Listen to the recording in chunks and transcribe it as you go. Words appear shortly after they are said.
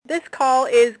this call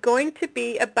is going to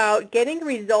be about getting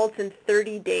results in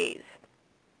 30 days.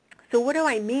 So what do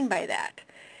I mean by that?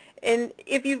 And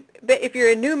if you're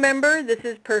a new member, this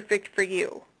is perfect for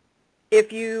you.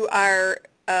 If you are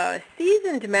a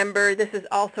seasoned member, this is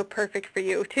also perfect for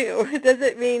you too. It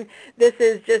doesn't mean this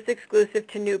is just exclusive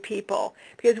to new people.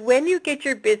 Because when you get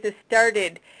your business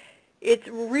started, it's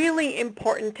really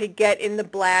important to get in the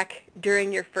black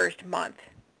during your first month.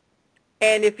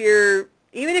 And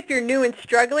even if you're new and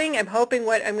struggling, I'm hoping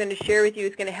what I'm going to share with you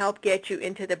is going to help get you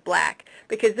into the black,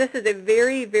 because this is a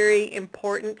very, very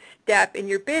important step in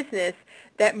your business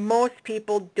that most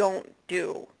people don't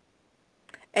do.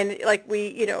 And like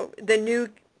the new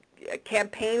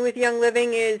campaign with Young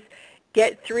Living is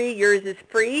get 3, yours is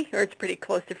free, or it's pretty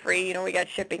close to free. We got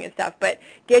shipping and stuff, but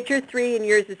get your 3 and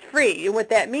yours is free. And what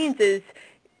that means is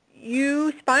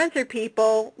you sponsor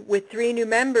people with 3 new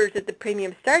members at the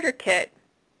Premium Starter Kit.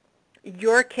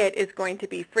 Your kit is going to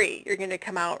be free. You're going to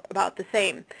come out about the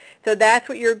same. So that's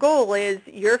what your goal is,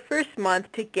 your first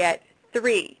month, to get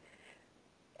 3.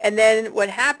 And then what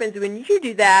happens when you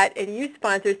do that and you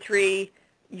sponsor 3,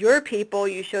 your people,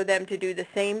 you show them to do the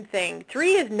same thing.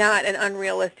 3 is not an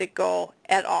unrealistic goal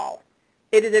at all.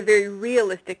 It is a very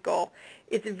realistic goal.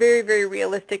 It's very, very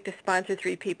realistic to sponsor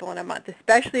 3 people in a month,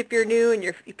 especially if you're new and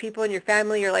your people in your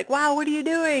family are like, wow, what are you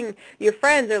doing? Your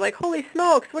friends are like, holy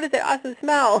smokes, what is that awesome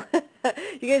smell?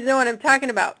 You guys know what I'm talking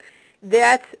about.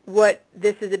 That's what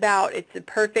this is about. It's the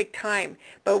perfect time.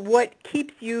 But what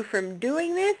keeps you from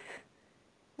doing this?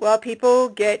 Well, people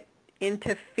get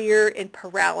into fear and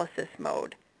paralysis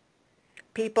mode.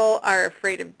 People are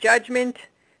afraid of judgment.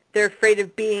 They're afraid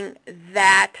of being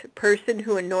that person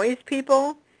who annoys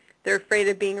people. They're afraid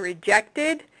of being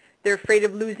rejected. They're afraid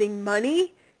of losing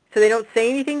money, so they don't say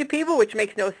anything to people, which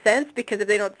makes no sense, because if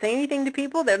they don't say anything to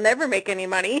people, they'll never make any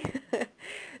money.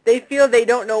 They feel they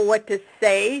don't know what to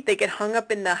say. They get hung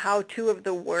up in the how-to of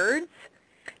the words.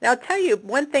 Now, I'll tell you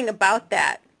one thing about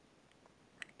that.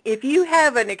 If you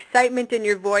have an excitement in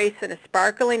your voice and a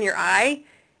sparkle in your eye,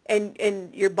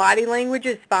 and your body language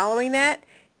is following that,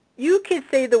 you can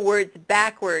say the words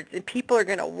backwards, and people are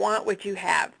going to want what you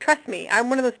have. Trust me, I'm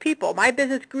one of those people. My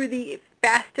business grew the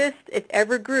fastest it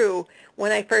ever grew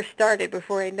when I first started,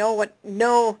 before I know what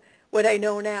I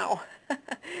know now.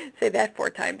 Say that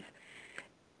 4 times.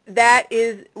 That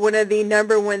is one of the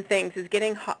number one things, is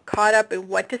getting caught up in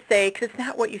what to say, because it's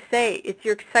not what you say. It's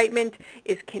your excitement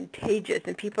is contagious,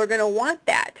 and people are going to want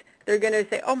that. They're going to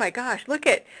say, oh my gosh, look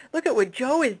at what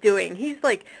Joe is doing. He's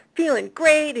like feeling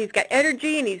great. He's got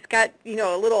energy, and he's got,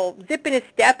 a little zip in his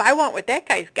step. I want what that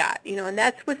guy's got, and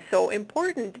that's what's so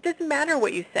important. It doesn't matter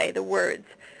what you say, the words.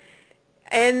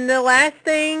 And the last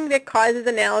thing that causes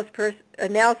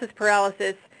analysis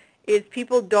paralysis is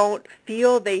people don't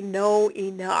feel they know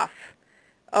enough.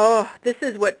 Oh, this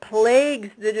is what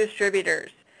plagues the distributors.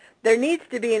 There needs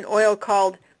to be an oil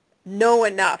called Know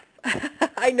Enough.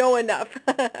 I know enough.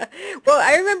 Well,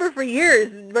 I remember for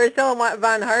years, Marcella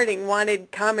Von Harding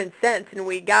wanted common sense, and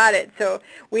we got it. So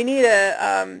we need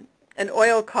an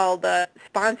oil called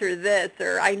Sponsor This,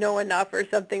 or I Know Enough, or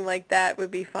something like that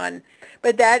would be fun.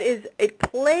 But it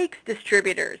plagues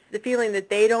distributors, the feeling that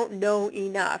they don't know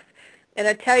enough. And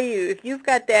I tell you, if you've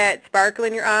got that sparkle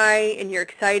in your eye and you're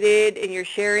excited and you're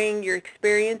sharing your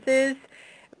experiences,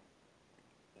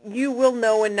 you will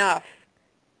know enough.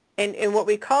 And what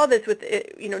we call this with,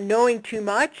 knowing too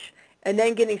much and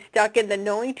then getting stuck in the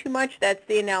knowing too much, that's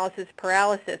the analysis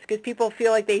paralysis, because people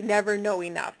feel like they never know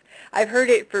enough. I've heard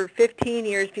it for 15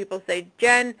 years. People say,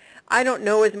 Jen, I don't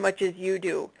know as much as you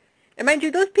do. And mind you,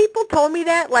 those people told me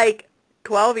that like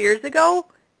 12 years ago,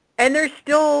 and they're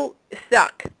still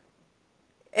stuck.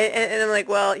 And I'm like,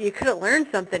 well, you could have learned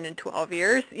something in 12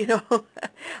 years,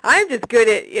 I'm just good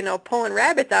at, pulling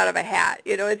rabbits out of a hat.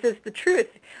 It's just the truth.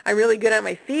 I'm really good on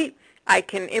my feet. I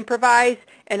can improvise,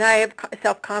 and I have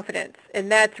self-confidence,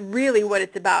 and that's really what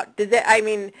it's about.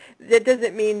 That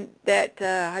doesn't mean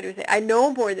that, I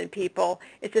know more than people.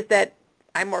 It's just that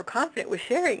I'm more confident with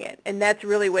sharing it, and that's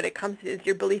really what it comes to, is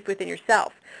your belief within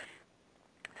yourself.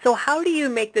 So how do you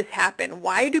make this happen?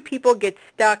 Why do people get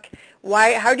stuck?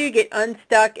 How do you get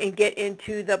unstuck and get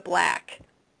into the black?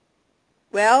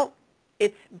 Well,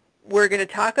 we're going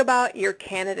to talk about your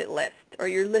candidate list, or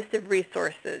your list of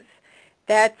resources.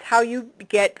 That's how you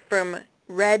get from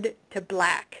red to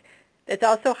black. That's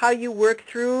also how you work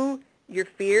through your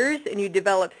fears, and you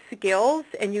develop skills,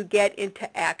 and you get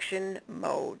into action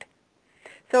mode.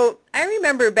 So I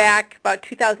remember back about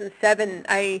 2007,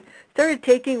 I started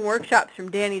taking workshops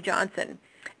from Danny Johnson.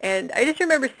 And I just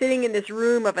remember sitting in this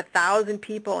room of 1,000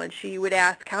 people, and she would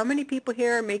ask, how many people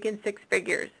here are making 6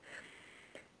 figures?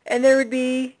 And there would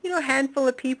be, a handful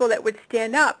of people that would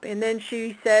stand up. And then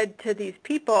she said to these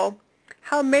people,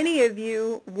 how many of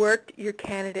you worked your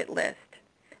candidate list?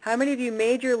 How many of you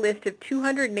made your list of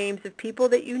 200 names of people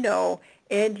that you know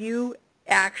and you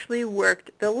actually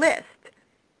worked the list?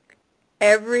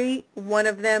 Every one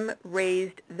of them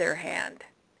raised their hand.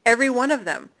 Every one of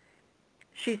them.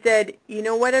 She said, you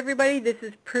know what, everybody? This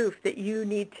is proof that you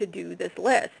need to do this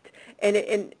list. And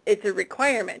it's a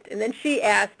requirement. And then she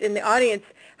asked in the audience,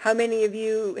 how many of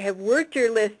you have worked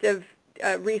your list of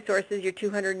resources, your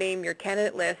 200 name, your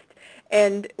candidate list,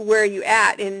 and where are you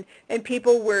at? And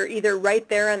people were either right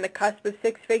there on the cusp of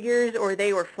six figures or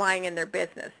they were flying in their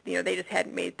business. They just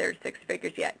hadn't made their six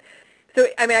figures yet. So,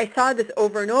 I saw this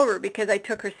over and over because I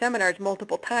took her seminars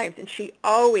multiple times, and she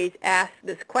always asked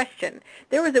this question.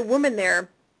 There was a woman there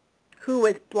who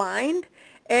was blind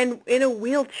and in a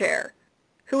wheelchair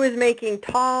who was making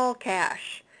tall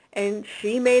cash, and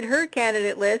she made her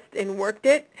candidate list and worked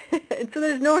it, and so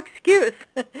there's no excuse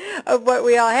of what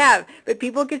we all have. But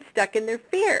people get stuck in their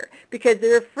fear because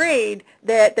they're afraid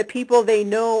that the people they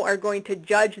know are going to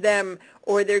judge them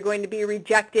or they're going to be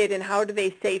rejected, and how do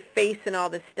they save face and all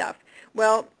this stuff.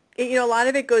 Well, a lot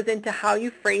of it goes into how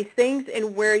you phrase things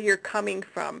and where you're coming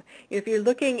from. If you're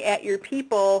looking at your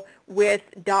people with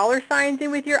dollar signs in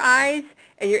with your eyes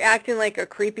and you're acting like a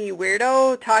creepy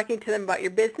weirdo talking to them about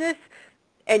your business,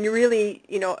 and you're really,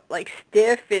 like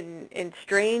stiff and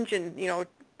strange and,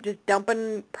 just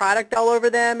dumping product all over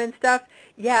them and stuff,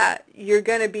 yeah, you're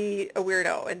going to be a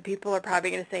weirdo, and people are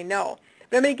probably going to say no.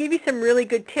 But I'm going to give you some really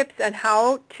good tips on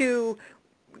how to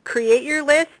create your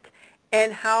list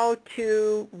and how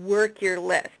to work your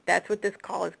list. That's what this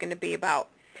call is going to be about.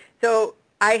 So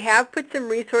I have put some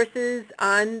resources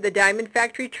on the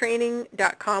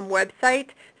diamondfactorytraining.com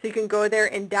website, so you can go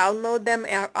there and download them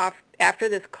after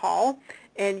this call,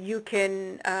 and you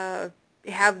can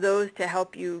have those to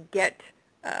help you get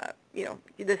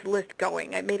this list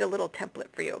going. I made a little template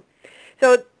for you.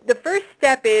 So the first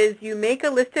step is you make a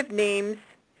list of names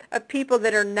of people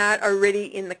that are not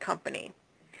already in the company.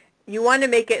 You want to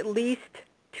make at least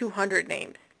 200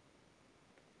 names.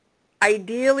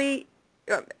 Ideally,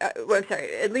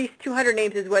 at least 200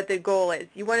 names is what the goal is.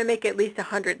 You want to make at least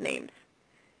 100 names.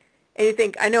 And you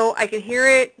think, I know, I can hear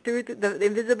it through the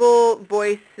invisible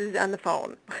voices on the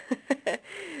phone.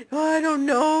 Oh, I don't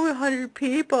know 100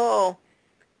 people.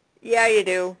 Yeah, you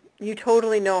do. You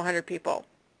totally know 100 people.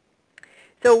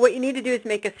 So what you need to do is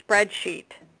make a spreadsheet.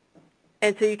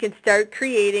 And so you can start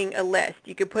creating a list.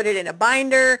 You can put it in a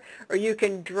binder, or you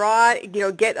can draw,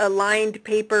 get a lined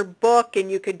paper book,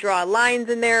 and you could draw lines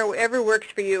in there, whatever works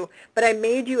for you. But I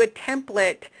made you a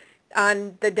template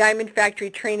on the Diamond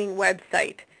Factory Training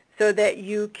website so that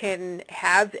you can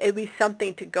have at least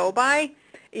something to go by.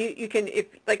 You can,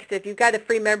 like I said, if you've got a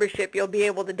free membership, you'll be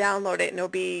able to download it, and it'll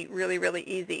be really, really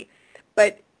easy.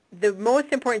 But the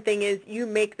most important thing is you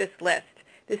make this list.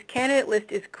 This candidate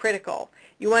list is critical.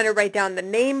 You want to write down the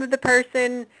name of the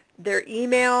person, their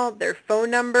email, their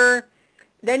phone number.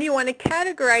 Then you want to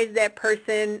categorize that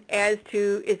person as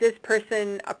to, is this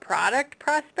person a product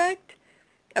prospect,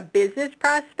 a business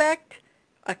prospect,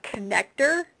 a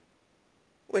connector,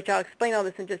 which I'll explain all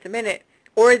this in just a minute,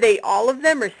 or are they all of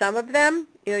them or some of them?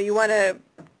 You want to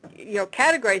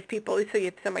categorize people so you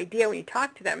have some idea when you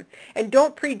talk to them. And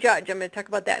don't prejudge. I'm going to talk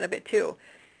about that in a bit too.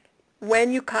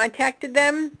 When you contacted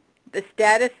them, the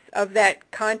status of that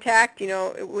contact, you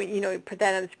put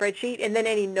that on the spreadsheet, and then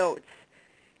any notes.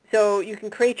 So you can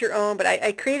create your own, but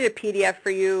I created a PDF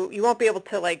for you. You won't be able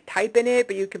to type in it,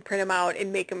 but you can print them out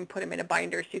and put them in a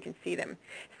binder so you can see them.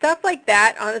 Stuff like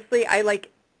that, honestly, I like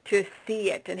to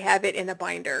see it and have it in a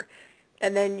binder.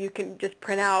 And then you can just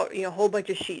print out, a whole bunch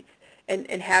of sheets and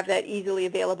have that easily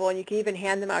available. And you can even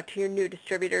hand them out to your new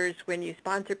distributors when you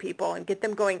sponsor people and get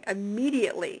them going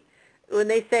immediately. When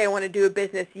they say, I want to do a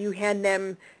business, you hand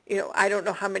them, I don't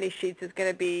know how many sheets is going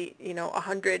to be,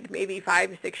 100, maybe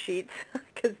 5 or 6 sheets,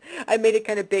 because I made it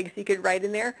kind of big so you could write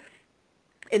in there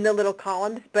in the little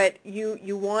columns. But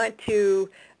you want to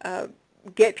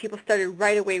get people started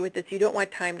right away with this. You don't want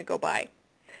time to go by.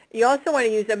 You also want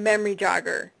to use a memory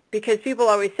jogger, because people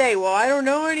always say, well, I don't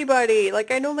know anybody.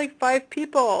 I know 5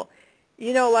 people.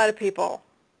 You know a lot of people.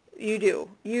 You do.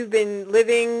 You've been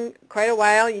living quite a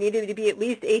while. You need to be at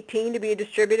least 18 to be a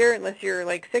distributor, unless you're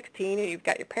 16 and you've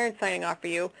got your parents signing off for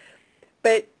you.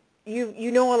 But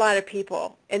you know a lot of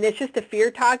people, and it's just a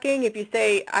fear talking. If you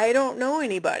say, I don't know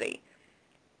anybody,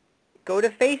 go to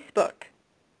Facebook.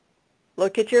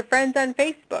 Look at your friends on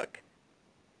Facebook.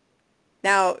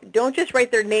 Now, don't just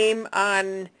write their name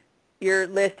on your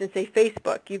list and say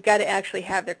Facebook. You've got to actually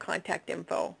have their contact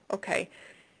info. Okay.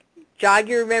 jog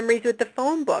your memories with the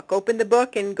phone book. Open the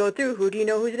book and go through who do you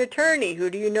know who's an attorney,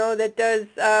 who do you know that does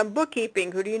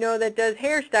bookkeeping, who do you know that does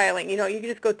hairstyling. You know, you can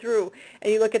just go through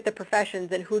and you look at the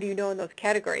professions and who do you know in those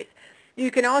categories.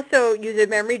 You can also use a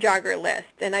memory jogger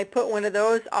list, and I put one of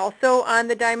those also on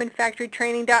the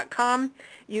diamondfactorytraining.com.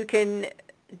 You can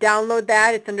download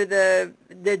that. It's under the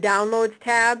downloads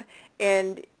tab,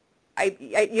 and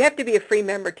you have to be a free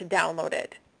member to download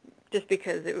it, just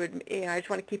because it would, you know, I just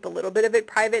want to keep a little bit of it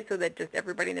private so that just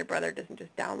everybody and their brother doesn't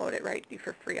just download it right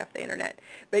for free off the internet.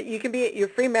 But you can be, you're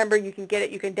a free member, you can get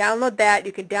it, you can download that,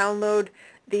 you can download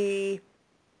the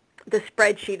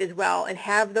spreadsheet as well and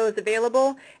have those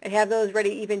available and have those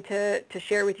ready even to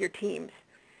share with your teams.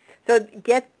 So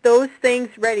get those things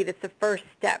ready. That's the first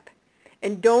step.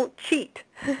 And don't cheat.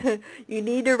 You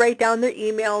need to write down their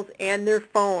emails and their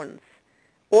phones,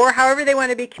 or however they want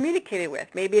to be communicated with.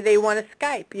 Maybe they want to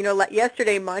Skype. You know,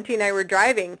 yesterday Monty and I were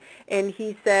driving, and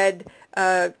he said,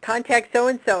 contact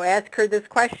so-and-so, ask her this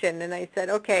question. And I said,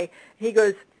 okay. He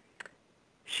goes,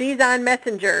 she's on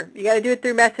Messenger. You got to do it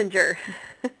through Messenger.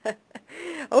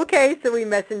 Okay, so we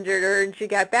messengered her, and she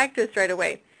got back to us right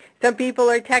away. Some people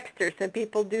are texters. Some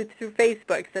people do it through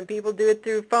Facebook. Some people do it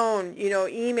through phone, you know,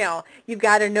 email. You've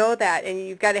got to know that, and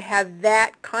you've got to have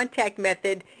that contact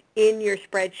method in your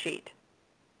spreadsheet.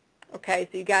 Okay,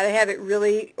 so you got to have it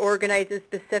really organized and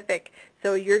specific.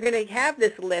 So you're going to have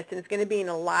this list, and it's going to be in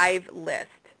a live list.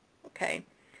 Okay.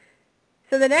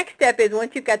 So the next step is,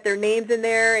 once you've got their names in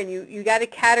there, and you got to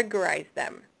categorize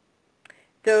them.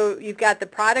 So you've got the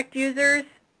product users,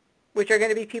 which are going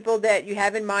to be people that you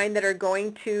have in mind that are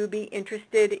going to be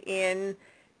interested in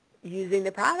using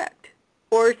the product,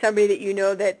 or somebody that you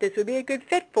know that this would be a good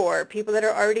fit for, people that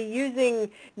are already using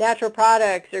natural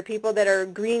products, or people that are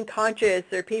green conscious,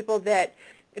 or people that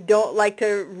don't like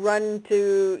to run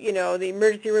to, you know, the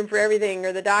emergency room for everything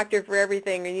or the doctor for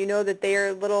everything, and you know that they are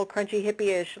a little crunchy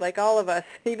hippie-ish like all of us,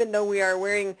 even though we are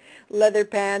wearing leather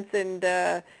pants and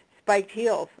spiked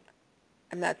heels.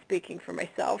 I'm not speaking for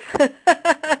myself.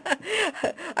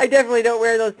 I definitely don't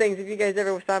wear those things. If you guys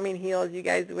ever saw me in heels, you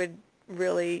guys would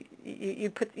really,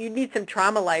 you need some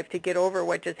trauma life to get over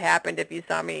what just happened if you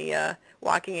saw me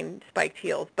walking in spiked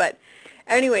heels. But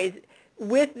anyways,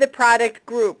 with the product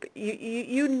group,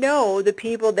 you know the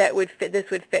people that this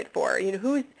would fit for. You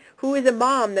know, who is a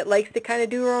mom that likes to kind of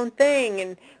do her own thing,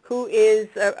 and who is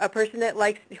a person that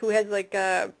who has like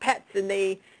pets, and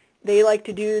they like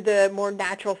to do the more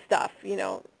natural stuff, you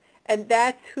know, and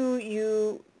that's who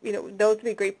you know, those would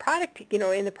be great product, you know,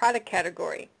 in the product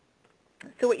category.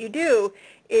 So what you do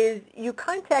is you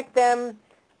contact them,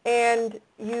 and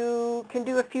you can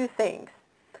do a few things.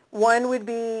 One would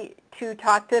be to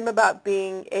talk to them about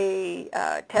being a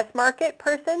test market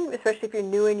person, especially if you're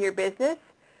new in your business.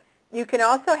 You can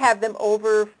also have them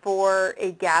over for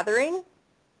a gathering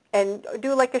and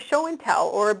do like a show and tell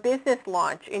or a business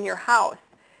launch in your house.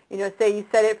 You know, say you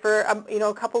set it for, you know,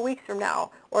 a couple weeks from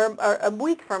now or a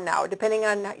week from now, depending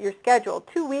on your schedule.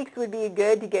 2 weeks would be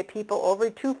good to get people over.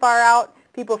 Too far out,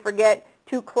 people forget.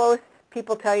 Too close,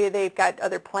 people tell you they've got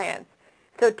other plans.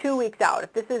 So 2 weeks out.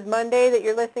 If this is Monday that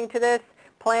you're listening to this,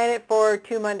 plan it for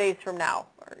 2 Mondays from now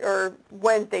or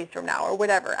Wednesdays from now or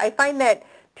whatever. I find that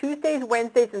Tuesdays,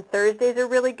 Wednesdays, and Thursdays are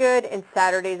really good, and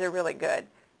Saturdays are really good.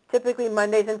 Typically,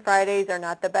 Mondays and Fridays are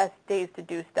not the best days to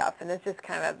do stuff, and it's just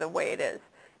kind of the way it is.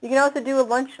 You can also do a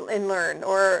lunch and learn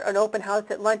or an open house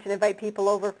at lunch and invite people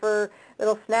over for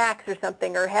little snacks or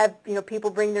something, or have, you know,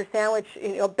 people bring their sandwich,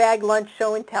 you know, bag lunch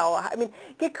show and tell. I mean,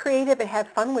 get creative and have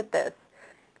fun with this.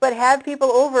 But have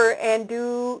people over and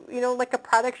do, you know, like a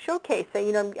product showcase. Say,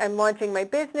 you know, I'm launching my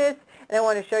business and I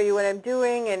want to show you what I'm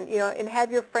doing, and, you know, and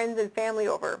have your friends and family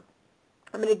over.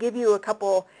 I'm going to give you a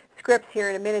couple scripts here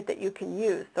in a minute that you can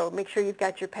use, so make sure you've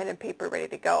got your pen and paper ready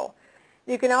to go.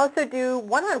 You can also do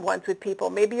one-on-ones with people.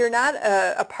 Maybe you're not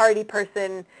a party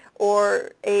person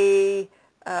or a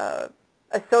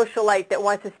socialite that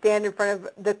wants to stand in front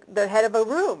of the head of a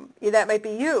room. That might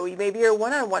be you. Maybe you're a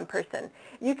one-on-one person.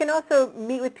 You can also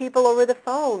meet with people over the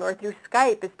phone or through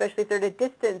Skype, especially if they're at a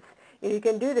distance. You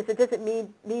can do this. It doesn't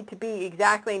need to be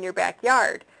exactly in your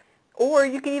backyard. Or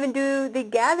you can even do the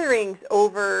gatherings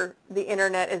over the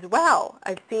internet as well.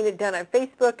 I've seen it done on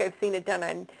Facebook. I've seen it done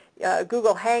on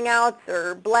Google Hangouts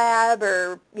or Blab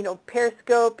or, you know,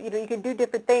 Periscope. You know, you can do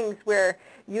different things where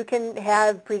you can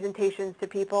have presentations to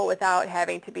people without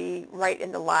having to be right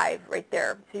in the live right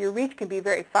there. So your reach can be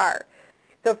very far.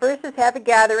 So first is have a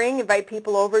gathering, invite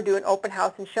people over, do an open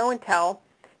house and show and tell.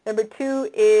 Number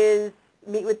 2 is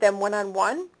meet with them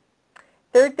one-on-one.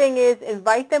 Third thing is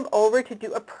invite them over to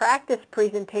do a practice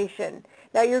presentation.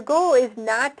 Now, your goal is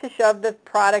not to shove the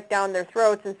product down their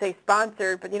throats and say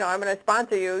sponsored, but, I'm going to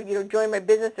sponsor you, join my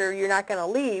business or you're not going to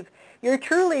leave. You're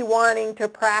truly wanting to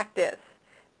practice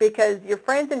because your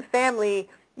friends and family,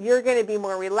 you're going to be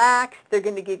more relaxed. They're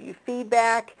going to give you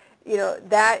feedback.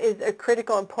 That is a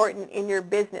critical important in your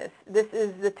business. This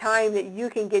is the time that you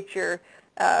can get your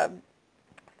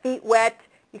feet wet.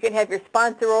 You can have your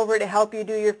sponsor over to help you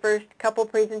do your first couple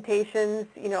presentations.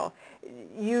 You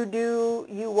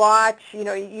watch,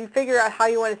 you figure out how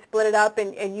you want to split it up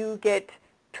and you get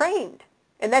trained.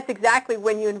 And that's exactly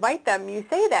when you invite them. You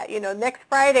say that, next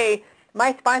Friday,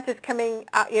 my sponsor's coming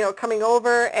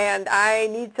over and I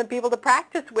need some people to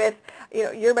practice with.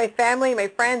 You're my family, my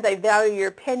friends. I value your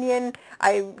opinion.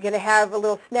 I'm going to have a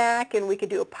little snack and we could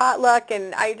do a potluck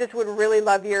and I just would really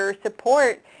love your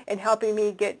support in helping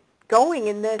me get going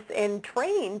in this and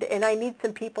trained, and I need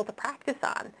some people to practice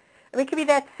on. I mean, it can be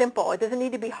that simple. It doesn't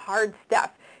need to be hard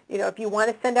stuff. If you want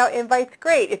to send out invites,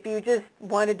 great. If you just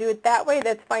want to do it that way,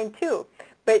 that's fine too.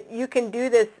 But you can do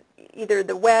this either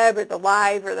the web or the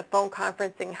live or the phone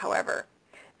conferencing, however.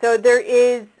 So there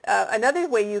is another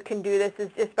way you can do this is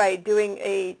just by doing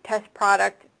a test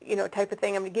product, type of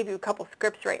thing. I'm going to give you a couple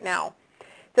scripts right now.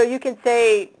 So you can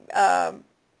say,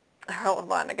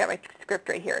 hold on, I got my script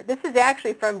right here. This is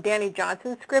actually from Danny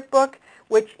Johnson's script book,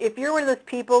 which if you're one of those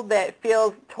people that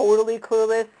feels totally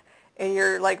clueless and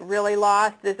you're like really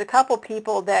lost, there's a couple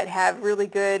people that have really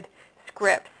good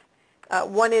scripts.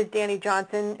 One is Danny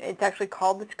Johnson. It's actually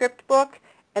called the script book.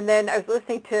 And then I was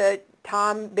listening to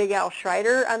Tom Big Al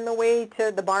Schreider on the way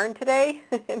to the barn today.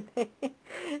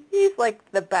 He's like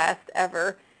the best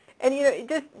ever. And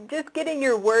just getting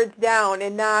your words down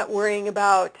and not worrying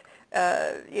about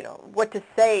what to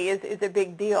say is a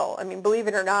big deal. I mean, believe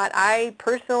it or not, I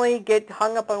personally get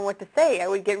hung up on what to say. I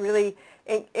would get really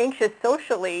anxious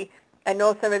socially. I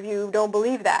know some of you don't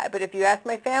believe that, but if you ask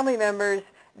my family members,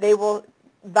 they will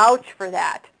vouch for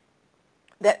that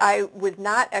I was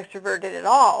not extroverted at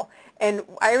all. And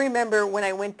I remember when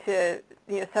I went to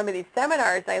some of these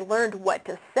seminars, I learned what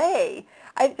to say.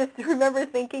 I just remember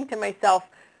thinking to myself,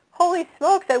 holy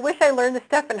smokes, I wish I learned this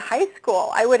stuff in high school.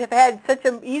 I would have had such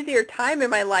an easier time in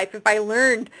my life if I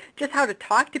learned just how to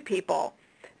talk to people.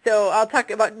 So I'll talk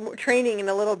about training in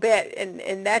a little bit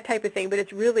and that type of thing, but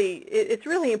it's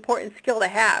really important skill to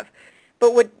have.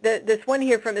 But what this one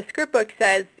here from the script book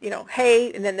says,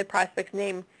 hey, and then the prospect's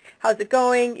name, how's it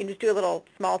going? You just do a little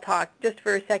small talk just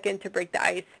for a second to break the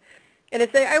ice. And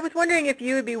it's I was wondering if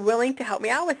you would be willing to help me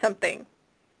out with something.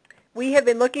 We have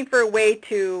been looking for a way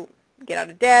to get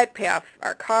out of debt, pay off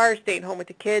our car, stay at home with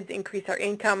the kids, increase our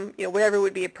income, whatever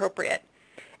would be appropriate.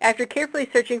 After carefully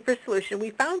searching for a solution, we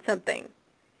found something.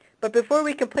 But before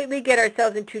we completely get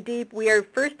ourselves in too deep, we are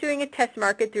first doing a test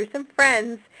market through some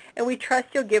friends, and we trust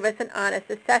you'll give us an honest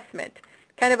assessment.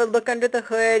 Kind of a look under the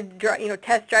hood,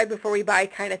 test drive before we buy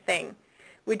kind of thing.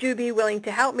 Would you be willing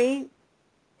to help me?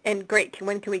 And great,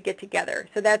 when can we get together?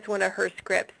 So that's one of her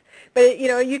scripts. But,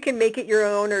 you can make it your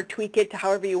own or tweak it to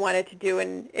however you want it to do.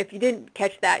 And if you didn't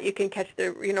catch that, you can catch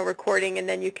the, recording, and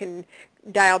then you can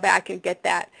dial back and get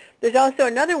that. There's also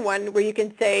another one where you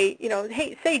can say,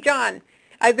 hey, say, John,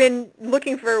 I've been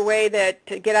looking for a way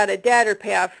to get out of debt or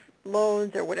pay off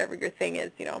loans or whatever your thing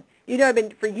is,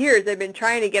 for years, I've been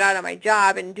trying to get out of my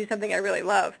job and do something I really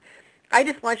love. I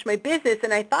just launched my business,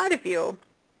 and I thought of you.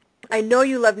 I know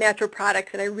you love natural products,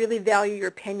 and I really value your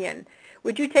opinion.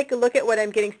 Would you take a look at what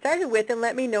I'm getting started with and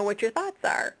let me know what your thoughts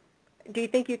are? Do you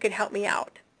think you could help me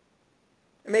out?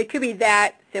 I mean, it could be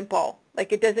that simple.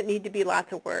 Like, it doesn't need to be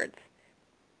lots of words.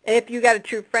 And if you got a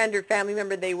true friend or family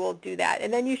member, they will do that.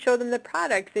 And then you show them the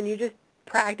products, and you just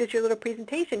practice your little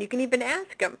presentation. You can even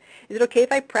ask them, is it okay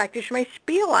if I practice my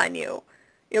spiel on you?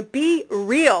 Be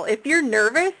real. If you're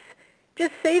nervous,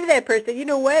 just say to that person, you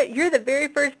know what, you're the very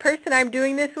first person I'm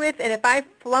doing this with, and if I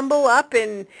flumble up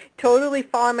and totally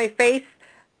fall on my face,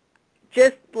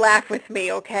 just laugh with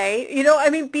me, okay?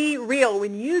 Be real.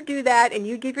 When you do that and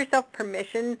you give yourself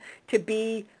permission to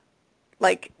be,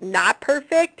 not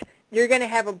perfect, you're going to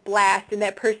have a blast, and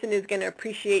that person is going to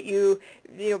appreciate you,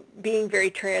 being very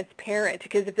transparent.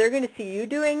 Because if they're going to see you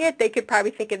doing it, they could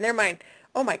probably think in their mind,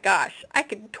 oh my gosh, I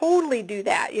could totally do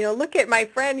that. Look at my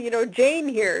friend, Jane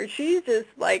here. She's just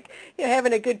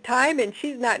having a good time, and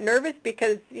she's not nervous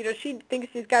because, she thinks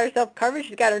she's got herself covered.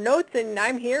 She's got her notes, and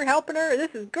I'm here helping her.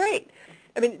 This is great.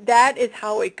 That is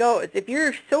how it goes. If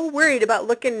you're so worried about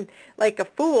looking like a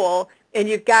fool and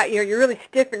you've got, you're really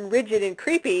stiff and rigid and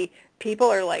creepy, people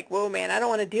are like, whoa, man, I don't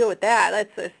want to deal with that.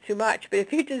 That's too much. But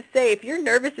if you just say, if you're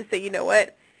nervous to say, you know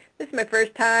what, this is my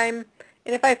first time,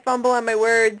 and if I fumble on my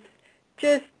words,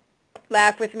 just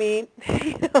laugh with me.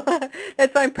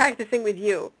 That's why I'm practicing with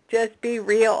you. Just be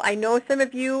real. I know some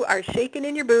of you are shaking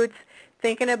in your boots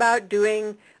thinking about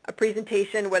doing a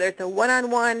presentation, whether it's a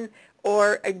one-on-one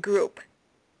or a group.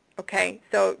 Okay,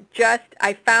 so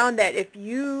I found that if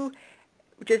you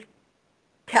just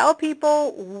tell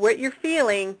people what you're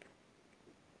feeling,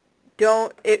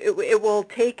 it will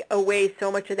take away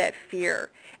so much of that fear.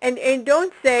 And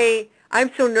don't say,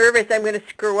 I'm so nervous I'm going to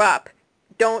screw up.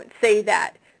 Don't say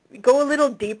that. Go a little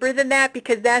deeper than that,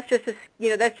 because that's just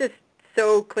that's just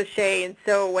so cliche and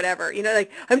so whatever.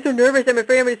 Like, I'm so nervous, I'm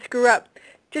afraid I'm going to screw up.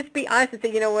 Just be honest and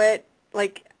say, you know what,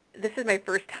 like, this is my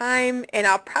first time, and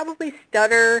I'll probably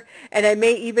stutter, and I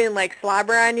may even like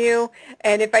slobber on you,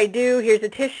 and if I do, here's a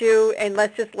tissue, and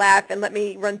let's just laugh and let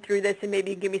me run through this, and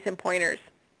maybe you give me some pointers.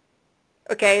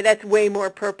 Okay, that's way more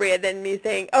appropriate than me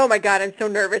saying, oh my God, I'm so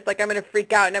nervous, like I'm going to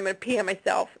freak out and I'm going to pee on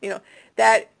myself.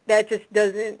 That just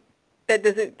doesn't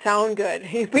sound good.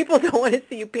 People don't want to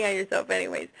see you pee on yourself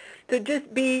anyways. So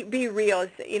just be real.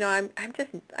 I'm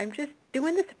just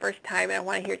doing this the first time, and I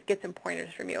want to get some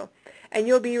pointers from you. And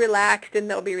you'll be relaxed, and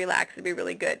they'll be relaxed. It'll be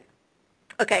really good.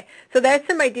 Okay, so that's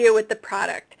some idea with the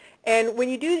product. And when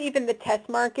you do even the test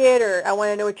market, or I want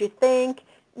to know what you think,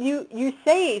 you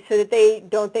say, so that they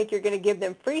don't think you're going to give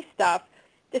them free stuff,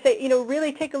 to say,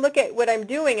 really take a look at what I'm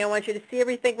doing. I want you to see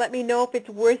everything. Let me know if it's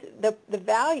worth the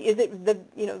value. Is it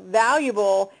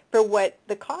valuable for what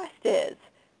the cost is?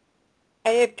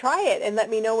 And try it and let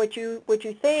me know what you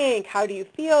think. How do you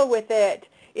feel with it?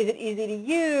 Is it easy to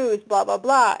use? Blah, blah,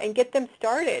 blah. And get them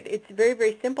started. It's very,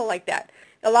 very simple like that.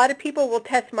 A lot of people will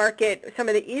test market. Some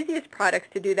of the easiest products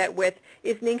to do that with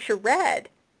is Ningxia Red.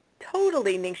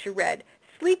 Totally Ningxia Red.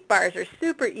 Sleep bars are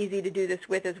super easy to do this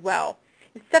with as well.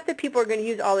 It's stuff that people are going to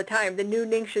use all the time. The new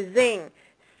Ningxia Zing.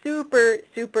 Super,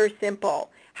 super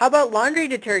simple. How about laundry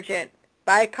detergent?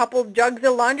 Buy a couple jugs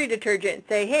of laundry detergent and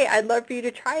say, hey, I'd love for you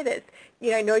to try this.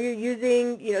 I know you're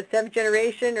using, 7th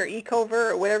generation or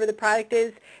Ecover or whatever the product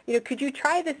is. Could you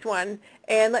try this one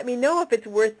and let me know if it's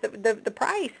worth the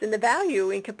price and the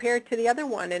value and compare it to the other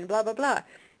one and blah, blah, blah.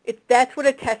 That's what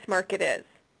a test market is,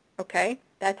 okay?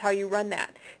 That's how you run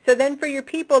that. So then for your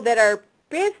people that are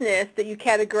business, that you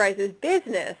categorize as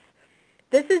business,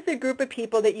 this is the group of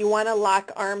people that you want to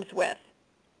lock arms with.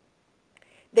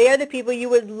 They are the people you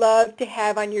would love to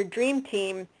have on your dream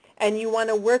team and you want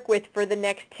to work with for the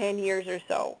next 10 years or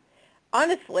so.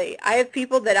 Honestly, I have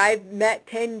people that I've met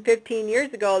 10, 15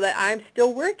 years ago that I'm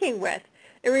still working with.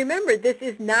 And remember, this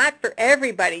is not for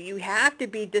everybody. You have to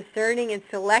be discerning and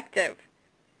selective.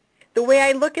 The way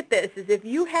I look at this is, if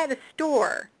you had a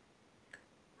store,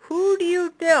 who do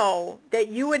you know that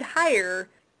you would hire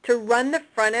to run the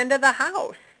front end of the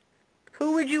house?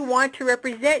 Who would you want to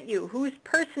represent you? Who's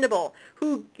personable?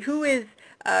 Who is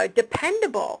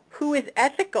dependable? Who is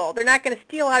ethical? They're not going to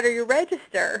steal out of your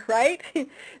register, right?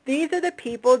 These are the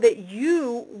people that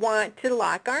you want to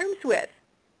lock arms with.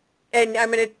 And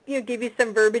I'm going to give you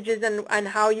some verbiages on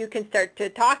how you can start to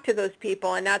talk to those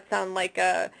people and not sound like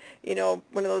one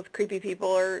of those creepy people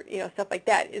or stuff like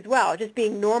that as well. Just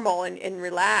being normal and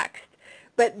relaxed.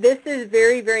 But this is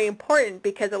very, very important,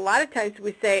 because a lot of times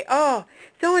we say, oh,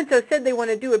 so-and-so said they want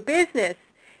to do a business.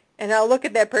 And I'll look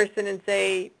at that person and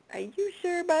say, are you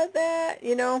sure about that?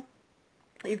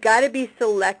 You've got to be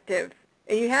selective.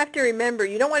 And you have to remember,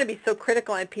 you don't want to be so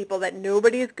critical on people that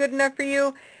nobody is good enough for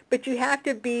you, but you have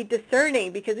to be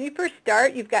discerning, because when you first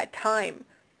start, you've got time.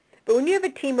 But when you have a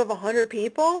team of 100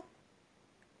 people,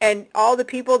 and all the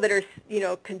people that are,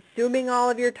 consuming all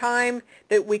of your time,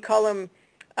 that we call them,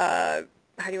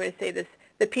 how do you want to say this?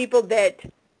 The people that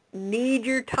need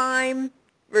your time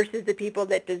versus the people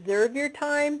that deserve your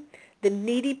time. The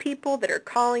needy people that are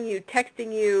calling you,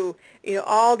 texting you,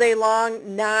 all day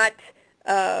long, not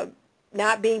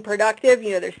being productive.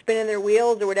 They're spinning their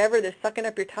wheels or whatever. They're sucking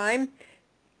up your time.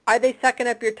 Are they sucking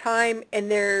up your time and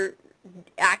they're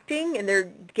acting and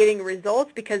they're getting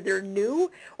results because they're new?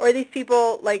 Or are these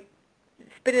people like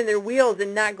spinning their wheels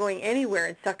and not going anywhere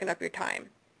and sucking up your time?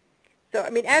 So,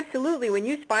 absolutely, when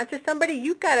you sponsor somebody,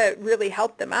 you've got to really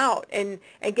help them out and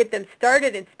get them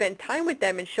started and spend time with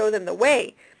them and show them the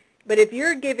way. But if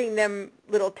you're giving them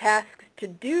little tasks to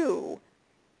do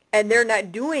and they're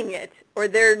not doing it, or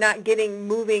they're not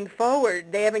moving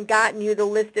forward, they haven't gotten you the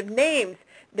list of names,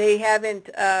 they haven't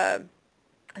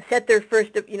set their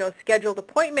first, scheduled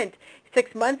appointment,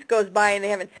 6 months goes by and they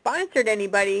haven't sponsored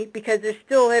anybody because they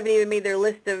still haven't even made their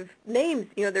list of names,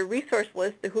 their resource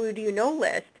list, the who do you know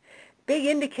list. Big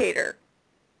indicator.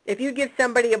 If you give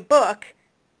somebody a book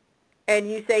and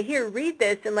you say, here, read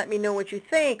this and let me know what you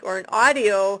think, or an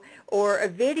audio or a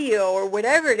video or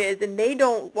whatever it is, and they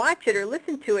don't watch it or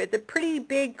listen to it, it's a pretty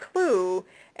big clue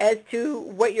as to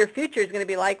what your future is going to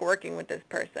be like working with this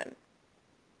person.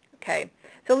 Okay,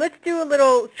 so let's do a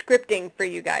little scripting for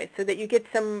you guys so that you get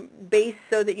some base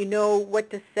so that you know what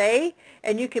to say,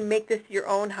 and you can make this your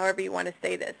own however you want to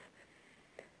say this.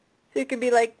 So you can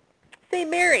be like, say,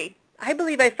 Mary, I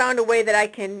believe I found a way that I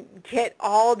can get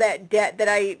all that debt that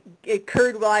I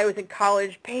incurred while I was in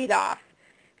college paid off.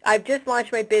 I've just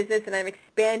launched my business and I'm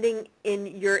expanding in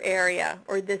your area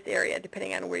or this area,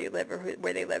 depending on where you live or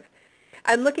where they live.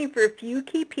 I'm looking for a few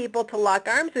key people to lock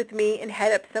arms with me and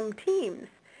head up some teams.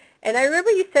 And I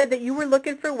remember you said that you were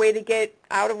looking for a way to get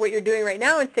out of what you're doing right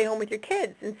now and stay home with your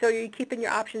kids. And so you're keeping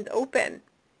your options open.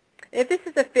 If this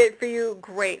is a fit for you,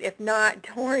 great. If not,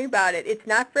 don't worry about it. It's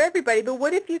not for everybody, but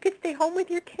what if you could stay home with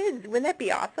your kids? Wouldn't that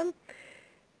be awesome?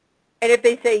 And if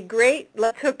they say, great,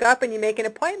 let's hook up, and you make an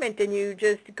appointment and you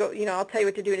just go, I'll tell you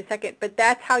what to do in a second, but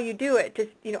that's how you do it. Just,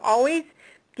 always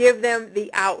give them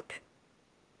the out.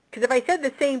 Because if I said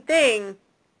the same thing,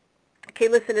 okay,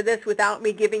 listen to this without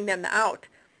me giving them the out.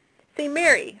 Say,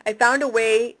 Mary, I found a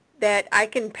way that I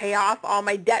can pay off all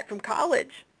my debt from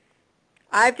college.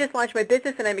 I've just launched my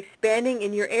business and I'm expanding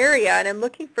in your area, and I'm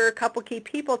looking for a couple key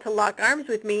people to lock arms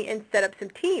with me and set up some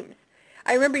teams.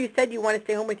 I remember you said you want to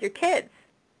stay home with your kids.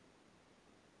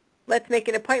 Let's make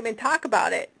an appointment, talk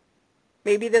about it.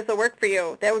 Maybe this will work for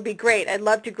you. That would be great. I'd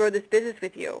love to grow this business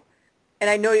with you. And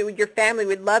I know your family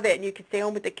would love it, and you could stay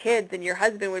home with the kids, and your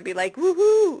husband would be like,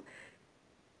 woohoo.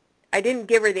 I didn't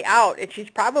give her the out, and she's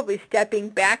probably stepping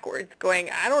backwards going,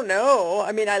 I don't know.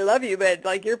 I mean, I love you, but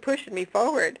like you're pushing me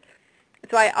forward.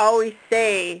 So I always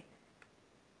say,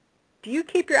 do you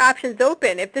keep your options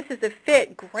open? If this is a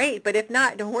fit, great, but if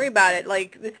not, don't worry about it.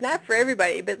 Like, it's not for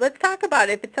everybody, but let's talk about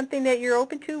it. If it's something that you're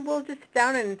open to, we'll just sit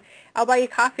down and I'll buy you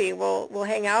coffee. We'll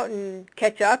hang out and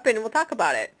catch up and we'll talk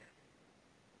about it.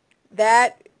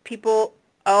 That people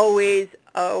always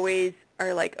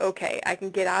are like, okay, I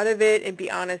can get out of it and be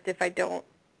honest if I don't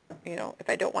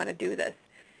want to do this.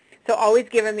 So always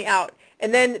give them the out.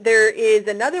 And then there is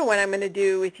another one I'm going to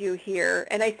do with you here.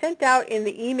 And I sent out in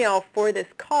the email for this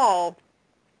call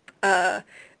a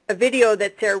video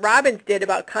that Sarah Robbins did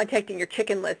about contacting your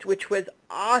chicken list, which was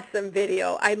awesome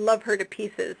video. I love her to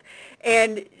pieces.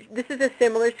 And this is a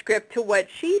similar script to what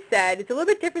she said. It's a little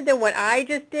bit different than what I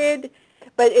just did,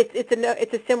 but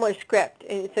it's a similar script.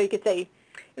 And so you could say,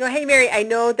 hey, Mary, I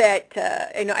know that,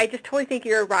 I just totally think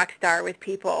you're a rock star with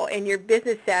people, and your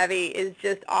business savvy is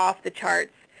just off the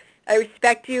charts. I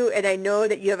respect you, and I know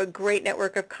that you have a great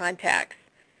network of contacts.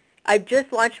 I've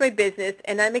just launched my business,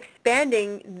 and I'm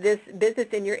expanding this business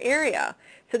in your area.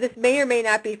 So this may or may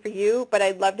not be for you, but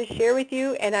I'd love to share with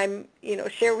you, and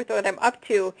share with what I'm up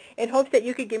to in hopes that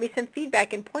you could give me some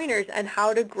feedback and pointers on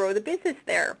how to grow the business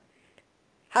there.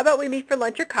 How about we meet for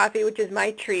lunch or coffee, which is my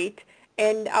treat,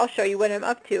 and I'll show you what I'm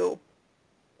up to.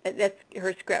 And that's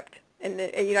her script. And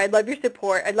I'd love your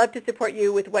support. I'd love to support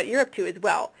you with what you're up to as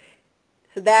well.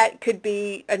 So that could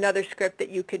be another script that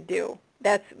you could do.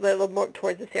 That's a little more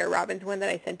towards the Sarah Robbins one that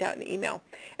I sent out in the email.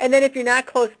 And then if you're not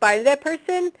close by to that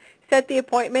person, set the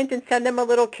appointment and send them a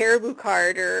little Caribou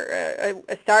card or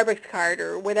a Starbucks card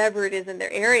or whatever it is in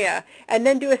their area, and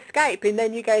then do a Skype, and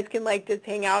then you guys can just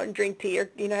hang out and drink tea or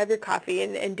have your coffee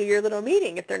and do your little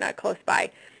meeting if they're not close by.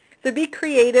 So be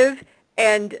creative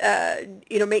and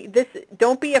make this.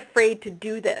 Don't be afraid to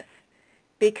do this,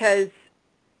 because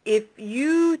if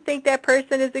you think that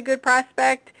person is a good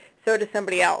prospect, so does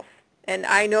somebody else. And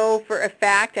I know for a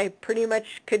fact, I pretty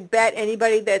much could bet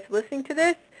anybody that's listening to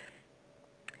this,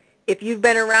 if you've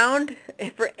been around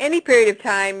for any period of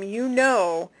time, you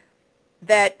know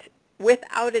that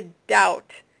without a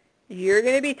doubt, you're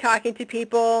going to be talking to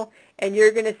people and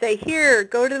you're going to say, here,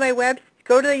 go to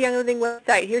the Young Living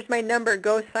website, here's my number,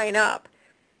 go sign up.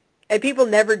 And people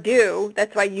never do.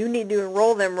 That's why you need to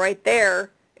enroll them right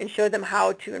there and show them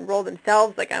how to enroll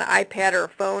themselves, like on an iPad or a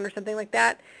phone or something like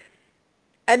that.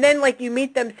 And then you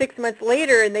meet them 6 months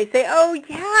later and they say, oh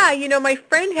yeah, my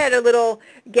friend had a little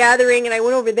gathering and I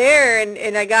went over there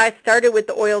and I got started with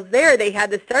the oils there. They had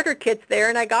the starter kits there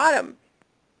and I got them.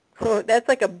 Oh, that's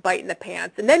like a bite in the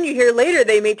pants. And then you hear later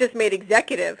they just made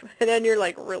executive, and then you're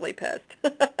really pissed.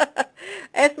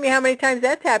 Ask me how many times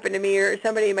that's happened to me or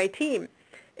somebody in my team.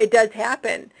 It does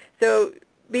happen. So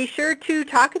be sure to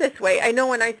talk this way. I know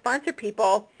when I sponsor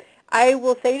people, I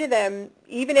will say to them,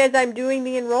 even as I'm doing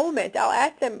the enrollment, I'll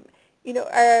ask them,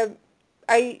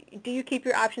 do you keep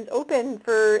your options open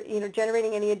for,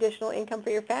 generating any additional income for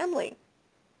your family?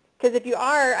 Because if you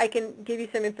are, I can give you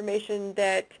some information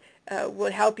that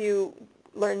will help you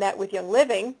learn that with Young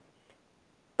Living.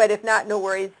 But if not, no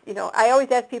worries. I always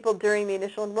ask people during the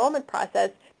initial enrollment process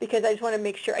because I just want to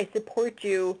make sure I support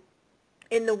you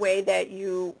in the way that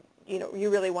you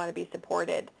really want to be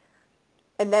supported.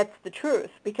 And that's the truth,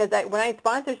 because when I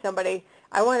sponsor somebody,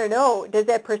 I want to know, does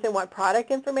that person want product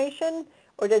information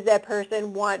or does that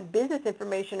person want business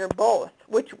information or both?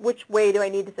 Which way do I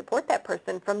need to support that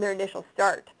person from their initial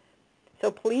start? So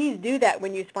please do that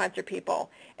when you sponsor people.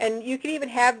 And you can even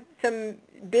have some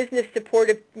business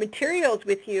supportive materials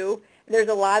with you. There's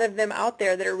a lot of them out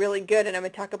there that are really good, and I'm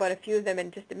going to talk about a few of them in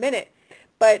just a minute.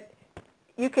 But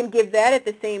you can give that at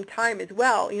the same time as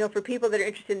well. For people that are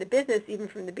interested in the business, even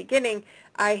from the beginning,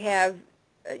 I have,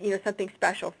 something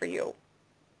special for you.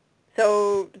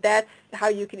 So that's how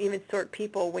you can even sort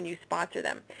people when you sponsor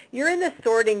them. You're in the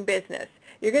sorting business.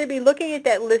 You're going to be looking at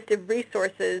that list of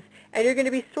resources, and you're going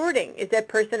to be sorting. Is that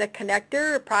person a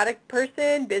connector, a product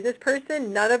person, business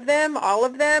person, none of them, all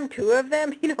of them, two of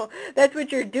them? That's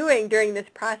what you're doing during this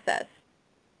process.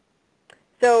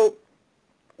 So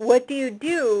what do you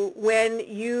do when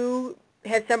you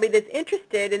have somebody that's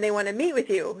interested and they want to meet with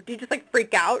you? Do you just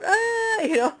freak out?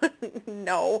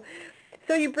 No.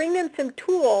 So you bring them some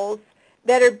tools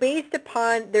that are based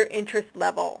upon their interest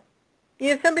level.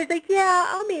 If somebody's like, yeah,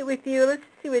 I'll meet with you, let's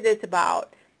see what it's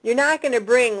about. You're not going to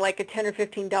bring a $10 or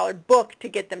 $15 book to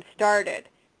get them started.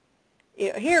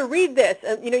 Here, read this.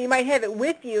 You might have it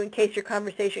with you in case your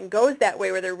conversation goes that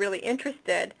way where they're really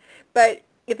interested. But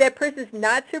if that person's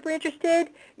not super interested,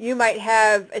 you might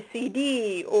have a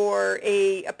CD or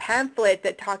a pamphlet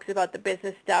that talks about the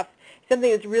business stuff,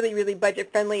 something that's really, really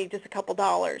budget friendly, just a couple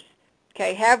dollars.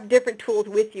 Okay, have different tools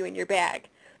with you in your bag.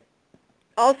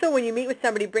 Also, when you meet with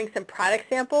somebody, bring some product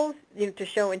samples to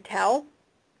show and tell.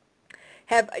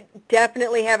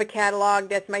 Definitely have a catalog.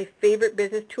 That's my favorite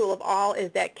business tool of all, is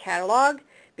that catalog,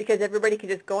 because everybody can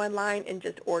just go online and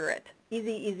just order it.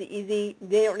 Easy, easy, easy.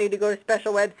 They don't need to go to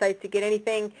special websites to get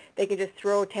anything. They can just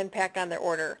throw a 10-pack on their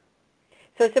order.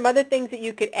 So some other things that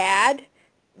you could add,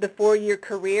 The 4-Year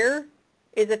Career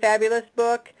is a fabulous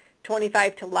book.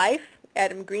 25 to Life,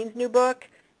 Adam Green's new book.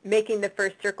 Making the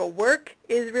First Circle Work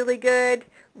is really good.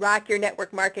 Rock Your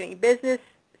Network Marketing Business,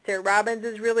 Sarah Robbins,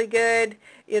 is really good.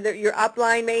 Your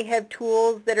upline may have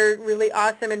tools that are really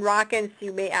awesome and rocking, so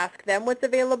you may ask them what's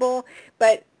available.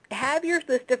 But have your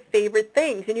list of favorite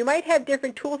things, and you might have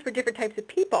different tools for different types of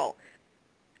people.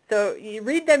 So you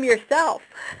read them yourself.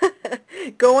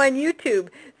 Go on YouTube,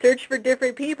 search for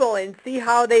different people and see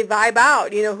how they vibe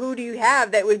out. Who do you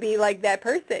have that would be like that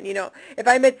person? If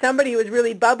I met somebody who was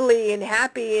really bubbly and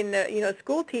happy and a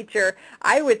school teacher,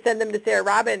 I would send them to Sarah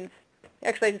Robbins.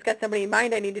 Actually, I just got somebody in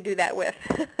mind I need to do that with.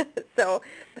 So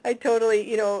I totally,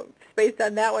 spaced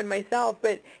on that one myself.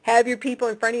 But have your people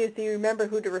in front of you so you remember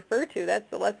who to refer to. That's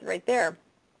the lesson right there.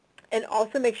 And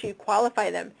also make sure you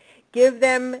qualify them. Give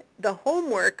them the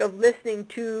homework of listening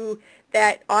to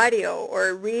that audio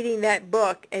or reading that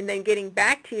book and then getting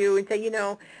back to you and say,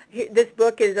 this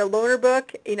book is a loaner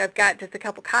book. I've got just a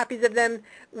couple copies of them.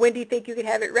 When do you think you could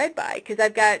have it read by? Because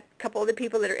I've got a couple other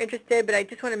people that are interested, but I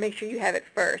just want to make sure you have it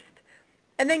first.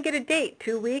 And then get a date,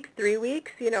 2 weeks, 3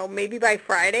 weeks, maybe by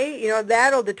Friday.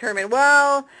 That'll determine,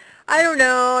 well, I don't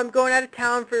know, I'm going out of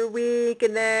town for a week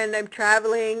and then I'm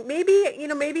traveling.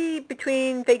 Maybe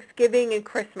between Thanksgiving and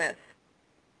Christmas.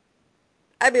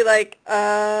 I'd be like,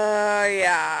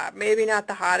 yeah, maybe not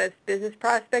the hottest business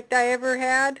prospect I ever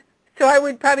had. So I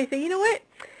would probably say, you know what,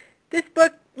 this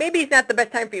book, maybe it's not the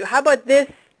best time for you. How about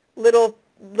this little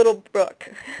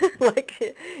book?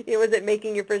 Was it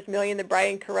Making Your First Million, the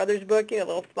Brian Carruthers book, a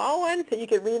little small one that you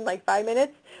could read in 5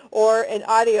 minutes, or an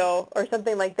audio or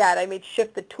something like that. I may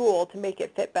shift the tool to make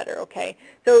it fit better, okay?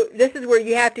 So this is where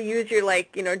you have to use your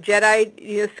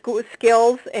Jedi school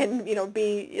skills and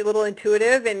be a little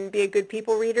intuitive and be a good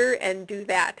people reader and do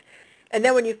that. And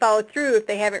then when you follow through, if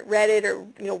they haven't read it or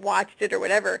watched it or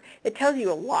whatever, it tells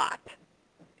you a lot.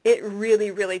 It really,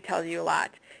 really tells you a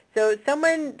lot. So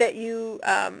someone that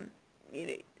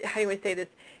how do I say this?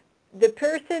 The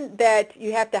person that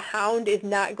you have to hound is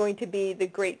not going to be the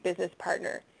great business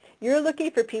partner. You're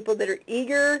looking for people that are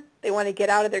eager, they want to get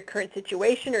out of their current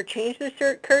situation or change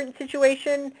their current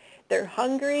situation, they're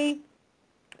hungry,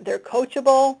 they're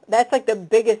coachable. That's the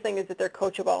biggest thing, is that they're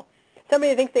coachable.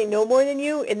 Somebody thinks they know more than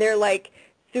you and they're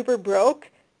super broke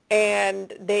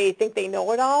and they think they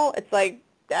know it all. It's I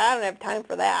don't have time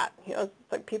for that. It's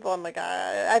people, I'm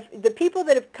the people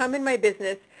that have come in my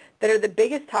business that are the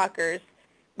biggest talkers,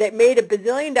 that made $1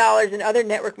 bazillion in other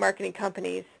network marketing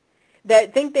companies,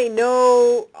 that think they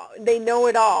know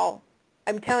it all.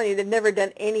 I'm telling you, they've never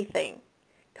done anything.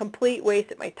 Complete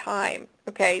waste of my time.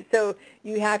 Okay, so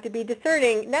you have to be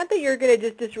discerning. Not that you're going to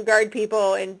just disregard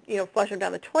people and, flush them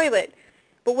down the toilet,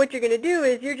 but what you're going to do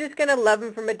is you're just going to love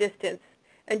them from a distance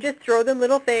and just throw them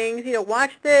little things,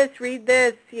 watch this, read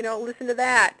this, listen to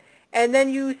that, and then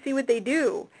you see what they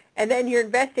do. And then you're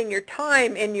investing your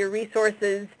time and your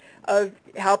resources of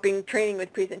helping training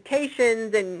with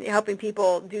presentations and helping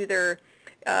people do their,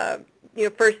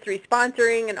 first three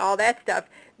sponsoring and all that stuff.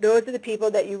 Those are the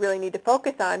people that you really need to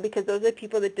focus on because those are the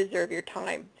people that deserve your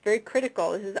time. It's very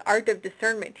critical. This is the art of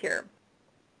discernment here.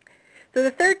 So the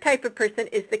third type of person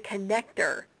is the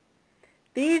connector.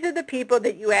 These are the people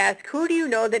that you ask, who do you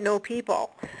know that know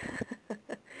people?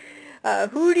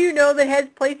 Who do you know that has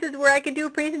places where I can do a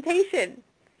presentation?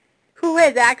 Who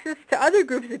has access to other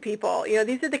groups of people?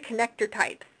 These are the connector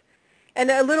types. And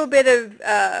a little bit of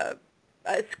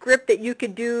a script that you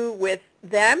could do with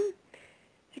them.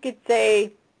 You could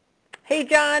say, hey,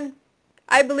 John,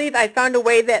 I believe I found a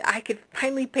way that I could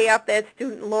finally pay off that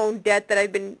student loan debt that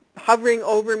I've been hovering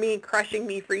over me and crushing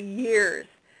me for years.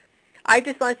 I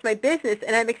just launched my business,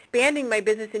 and I'm expanding my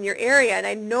business in your area, and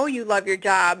I know you love your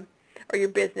job or your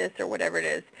business or whatever it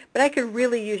is, but I could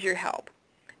really use your help.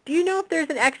 Do you know if there's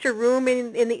an extra room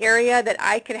in the area that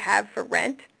I could have for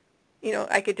rent?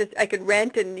 I could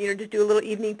rent and, just do a little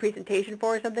evening presentation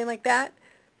for or something like that.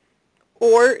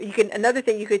 Or another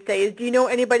thing you could say is, do you know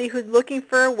anybody who's looking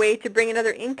for a way to bring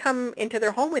another income into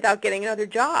their home without getting another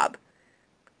job?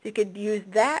 So you could use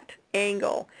that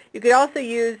angle. You could also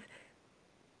use,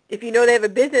 if you know they have a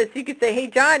business, you could say, hey,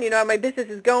 John, my business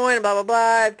is going, blah, blah, blah.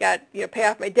 I've got, pay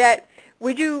off my debt.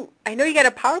 I know you got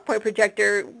a PowerPoint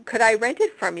projector. Could I rent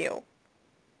it from you?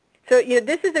 So,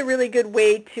 this is a really good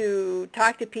way to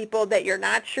talk to people that you're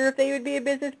not sure if they would be a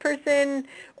business person,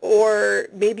 or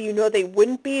maybe they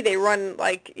wouldn't be. They run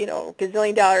like,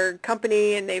 gazillion-dollar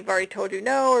company and they've already told you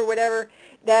no or whatever.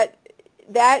 That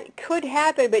could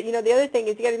happen, but, the other thing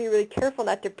is you got to be really careful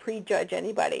not to prejudge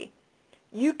anybody.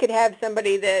 You could have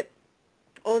somebody that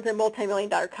owns a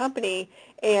multi-million-dollar company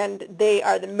and they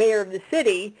are the mayor of the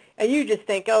city, and you just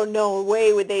think, oh, no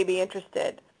way would they be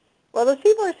interested. Well, those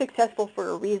people are successful for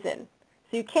a reason,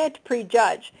 so you can't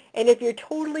prejudge. And if you're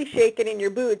totally shaken in your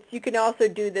boots, you can also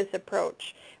do this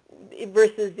approach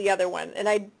versus the other one. And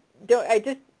I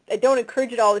don't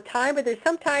encourage it all the time, but there's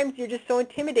sometimes you're just so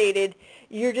intimidated,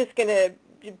 you're just going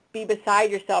to be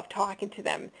beside yourself talking to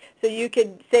them. So you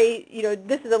could say,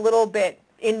 this is a little bit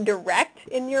indirect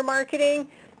in your marketing,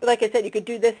 but like I said, you could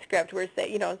do this script where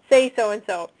say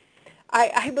so-and-so.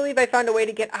 I believe I found a way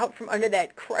to get out from under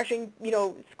that crushing,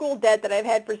 school debt that I've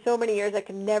had for so many years. I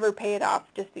can never pay it off,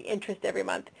 just the interest every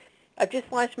month. I've just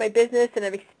launched my business, and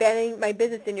I'm expanding my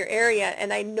business in your area,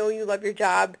 and I know you love your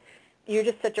job. You're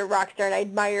just such a rock star, and I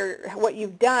admire what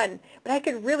you've done, but I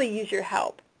could really use your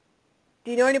help.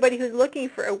 Do you know anybody who's looking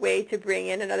for a way to bring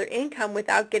in another income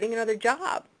without getting another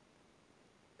job?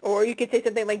 Or you could say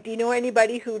something like, do you know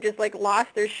anybody who just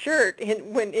lost their shirt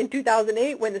in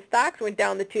 2008 when the stocks went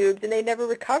down the tubes and they never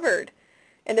recovered,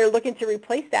 and they're looking to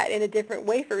replace that in a different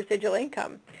way for residual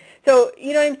income? So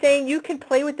you know what I'm saying? You can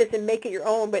play with this and make it your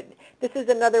own, but this is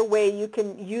another way you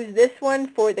can use this one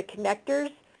for the connectors.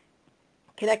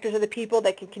 Connectors are the people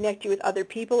that can connect you with other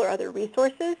people or other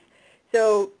resources.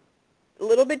 So a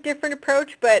little bit different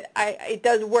approach, but it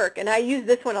does work, and I use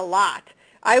this one a lot.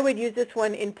 I would use this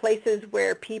one in places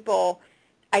where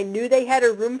I knew they had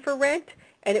a room for rent,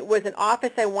 and it was an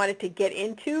office I wanted to get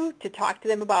into to talk to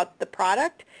them about the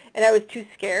product, and I was too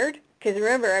scared, because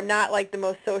remember, I'm not the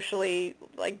most socially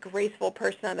graceful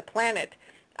person on the planet.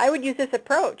 I would use this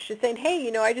approach, just saying,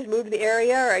 hey, I just moved to the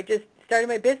area, or I just started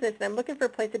my business, and I'm looking for a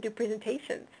place to do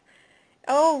presentations.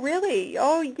 Oh, really?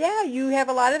 Oh, yeah, you have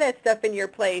a lot of that stuff in your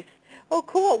place. Oh,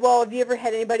 cool. Well, have you ever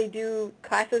had anybody do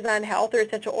classes on health or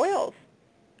essential oils?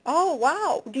 Oh,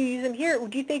 wow. Do you use them here?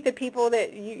 Do you think that people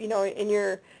that in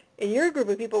your group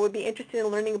of people would be interested in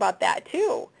learning about that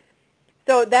too?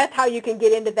 So that's how you can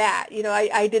get into that.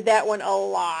 I did that one a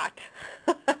lot.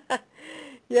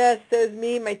 Yes, says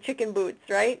me, my chicken boots,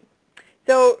 right?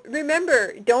 So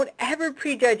remember, don't ever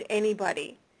prejudge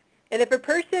anybody. And if a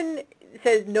person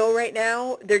says no right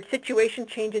now, their situation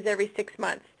changes every 6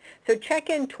 months. So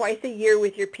check in twice a year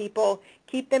with your people.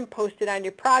 Keep them posted on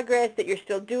your progress, that you're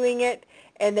still doing it,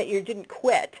 and that you didn't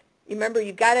quit. Remember,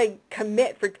 you've got to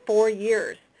commit for 4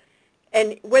 years.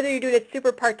 And whether you're doing it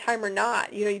super part-time or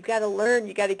not, you've got to learn.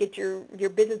 You've got to get your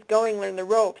business going, learn the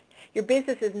ropes. Your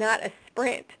business is not a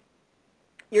sprint.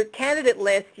 Your candidate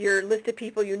list, your list of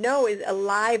people you know, is a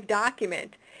live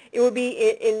document. It will be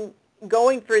in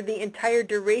going for the entire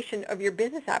duration of your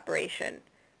business operation.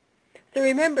 So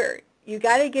remember, you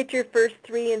got to get your first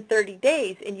 3 in 30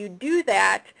 days, and you do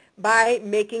that by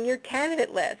making your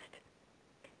candidate list.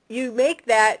 You make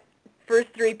that first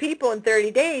 3 people in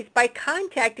 30 days by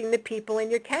contacting the people in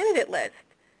your candidate list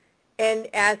and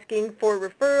asking for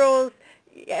referrals,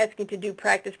 asking to do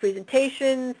practice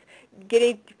presentations,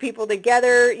 getting people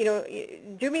together,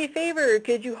 do me a favor,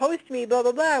 could you host me, blah,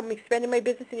 blah, blah, I'm expanding my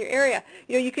business in your area.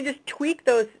 You can just tweak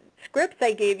those scripts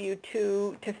I gave you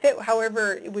to fit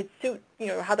however it would suit,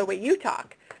 how the way you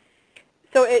talk.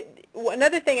 So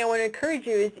another thing I want to encourage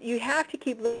you is you have to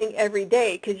keep learning every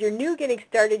day because you're new getting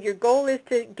started. Your goal is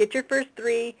to get your first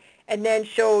 3 and then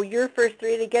show your first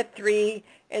 3 to get 3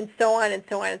 and so on and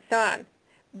so on and so on.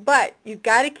 But you've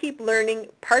got to keep learning.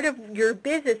 Part of your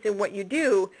business and what you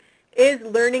do is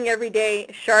learning every day,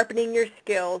 sharpening your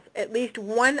skills, at least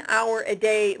 1 hour a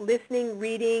day, listening,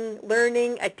 reading,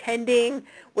 learning, attending,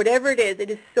 whatever it is. It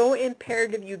is so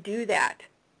imperative you do that.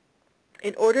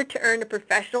 In order to earn a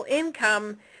professional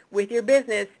income with your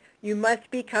business, you must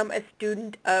become a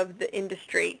student of the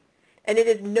industry. And it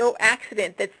is no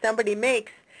accident that somebody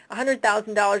makes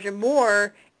 $100,000 or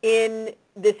more in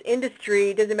this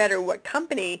industry, doesn't matter what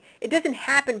company. It doesn't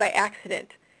happen by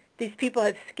accident. These people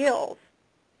have skills,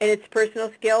 and it's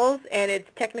personal skills, and it's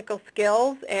technical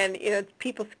skills, and it's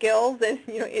people skills, and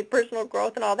personal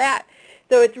growth and all that.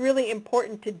 So it's really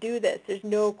important to do this. There's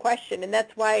no question, and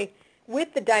that's why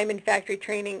with the Diamond Factory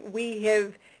training, we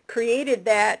have created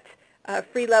that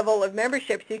free level of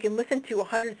membership so you can listen to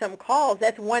 100-some calls.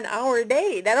 That's 1 hour a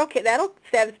day. That'll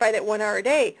satisfy that 1 hour a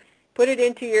day. Put it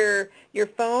into your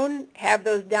phone, have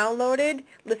those downloaded,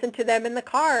 listen to them in the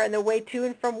car on the way to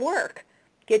and from work.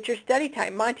 Get your study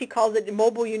time. Monty calls it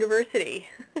mobile university.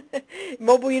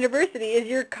 Mobile university is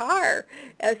your car.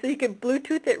 So you can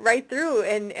Bluetooth it right through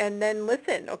and then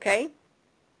listen, okay?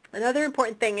 Another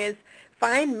important thing is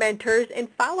find mentors and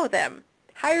follow them.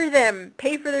 Hire them.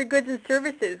 Pay for their goods and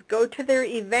services. Go to their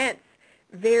events.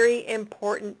 Very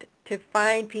important to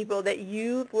find people that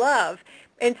you love.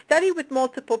 And study with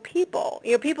multiple people.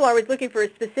 People are always looking for a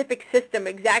specific system,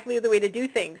 exactly the way to do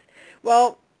things.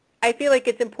 Well, I feel like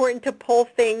it's important to pull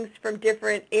things from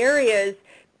different areas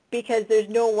because there's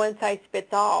no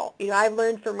one-size-fits-all. I've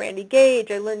learned from Randy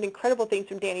Gage. I learned incredible things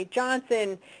from Danny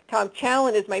Johnson. Tom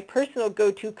Challen is my personal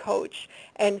go-to coach,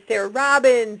 and Sarah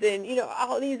Robbins, and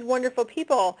all these wonderful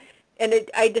people. And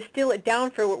I distill it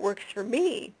down for what works for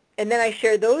me, and then I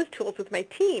share those tools with my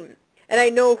team, and I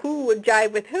know who would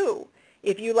jive with who.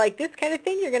 If you like this kind of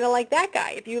thing, you're going to like that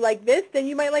guy. If you like this, then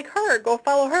you might like her. Go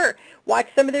follow her. Watch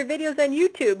some of their videos on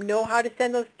YouTube. Know how to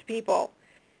send those to people.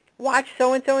 Watch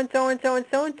so-and-so and so-and-so and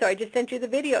so-and-so. I just sent you the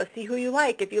video. See who you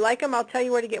like. If you like them, I'll tell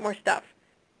you where to get more stuff.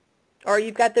 Or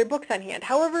you've got their books on hand.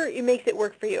 However it makes it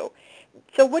work for you.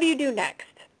 So what do you do next?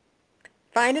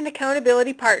 Find an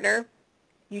accountability partner.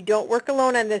 You don't work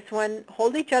alone on this one.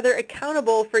 Hold each other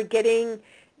accountable for getting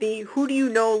the Who Do You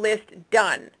Know list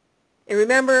done. And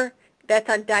remember, that's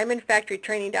on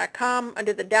diamondfactorytraining.com.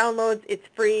 Under the downloads, it's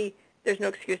free. There's no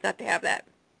excuse not to have that.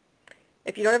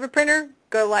 If you don't have a printer,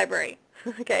 go to the library.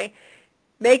 Okay?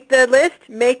 Make the list,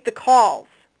 make the calls.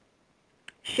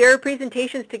 Share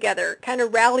presentations together, kind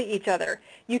of rally each other.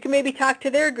 You can maybe talk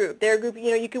to their group,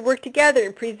 you can work together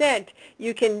and present.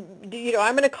 You can,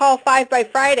 I'm going to call 5 by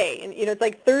Friday, and, it's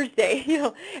like Thursday,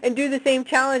 and do the same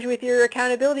challenge with your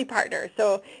accountability partner.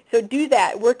 So do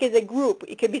that. Work as a group.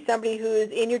 It could be somebody who's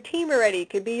in your team already.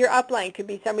 It could be your upline. It could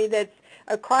be somebody that's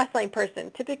a crossline person.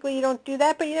 Typically, you don't do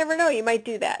that, but you never know. You might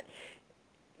do that.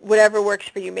 Whatever works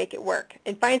for you, make it work.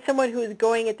 And find someone who is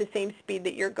going at the same speed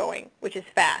that you're going, which is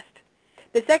fast.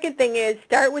 The second thing is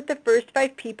start with the first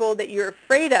 5 people that you're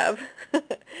afraid of.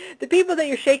 The people that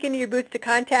you're shaking in your boots to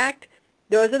contact,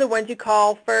 those are the ones you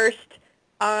call first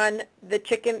on the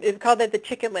chicken, it's called that the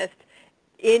chicken list,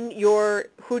 in your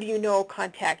Who Do You Know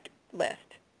contact list.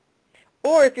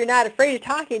 Or if you're not afraid of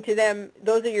talking to them,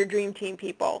 those are your dream team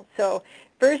people. So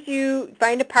first you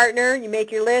find a partner, you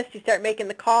make your list, you start making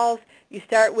the calls, you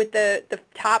start with the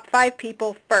top 5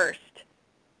 people first.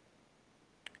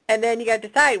 And then you got to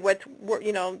decide what's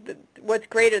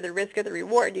greater, the risk or the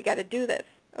reward. You got to do this.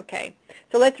 Okay.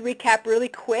 So let's recap really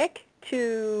quick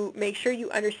to make sure you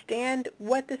understand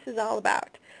what this is all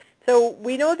about. So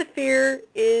we know the fear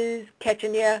is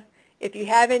catching you if you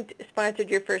haven't sponsored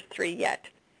your first 3 yet.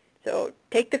 So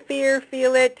take the fear,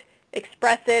 feel it,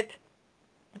 express it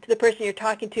to the person you're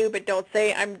talking to, but don't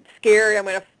say, I'm scared, I'm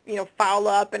going to foul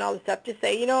up and all this stuff. Just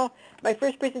say, my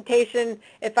first presentation,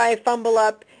 if I fumble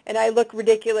up and I look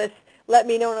ridiculous, let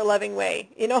me know in a loving way.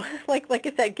 Like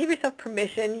I said, give yourself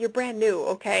permission. You're brand new,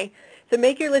 okay? So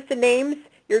make your list of names.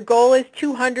 Your goal is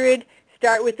 200.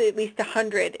 Start with at least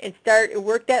 100 and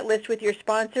work that list with your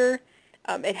sponsor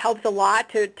It helps a lot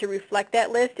to reflect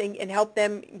that list and help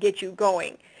them get you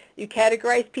going. You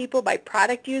categorize people by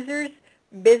product users,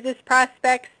 business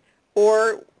prospects,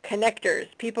 or connectors.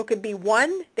 People could be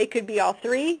one, they could be all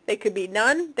three, they could be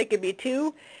none, they could be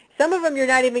two. Some of them you're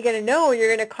not even going to know. You're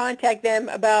going to contact them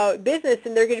about business,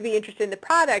 and they're going to be interested in the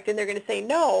product, and they're going to say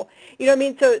no. You know what I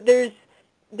mean? So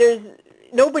there's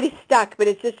nobody's stuck, but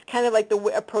it's just kind of like the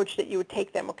approach that you would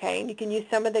take them, okay? And you can use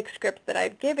some of the scripts that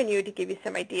I've given you to give you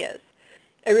some ideas.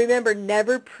 And remember,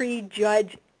 never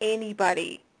prejudge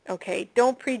anybody, okay?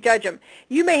 Don't prejudge them.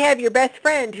 You may have your best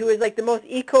friend who is like the most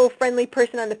eco-friendly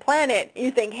person on the planet.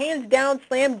 You think, hands down,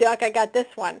 slam dunk, I got this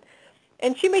one.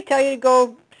 And she may tell you to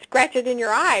go scratch it in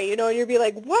your eye, you know, and you'll be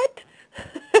like, what?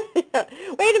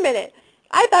 Wait a minute.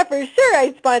 I thought for sure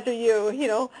I'd sponsor you, you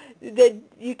know. That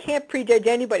you can't prejudge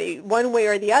anybody one way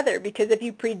or the other, because if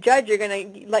you prejudge, you're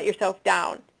going to let yourself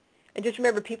down. And just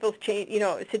remember, people's change, you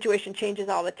know, situation changes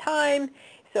all the time.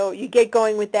 So you get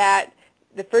going with that.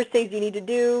 The first things you need to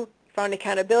do, find an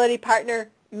accountability partner,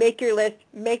 make your list,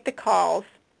 make the calls,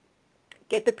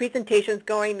 get the presentations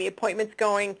going, the appointments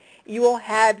going. You will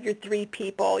have your 3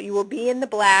 people. You will be in the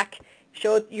black.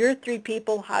 Show your 3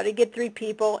 people how to get 3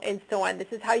 people, and so on.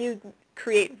 This is how you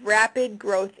create rapid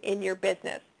growth in your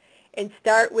business. And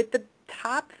start with the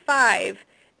top 5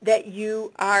 that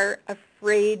you are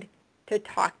afraid to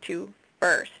talk to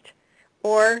first,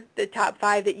 or the top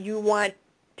 5 that you want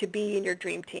to be in your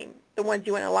dream team, the ones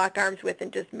you want to lock arms with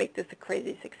and just make this a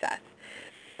crazy success.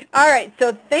 All right,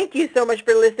 so thank you so much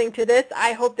for listening to this.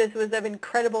 I hope this was of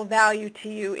incredible value to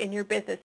you in your business.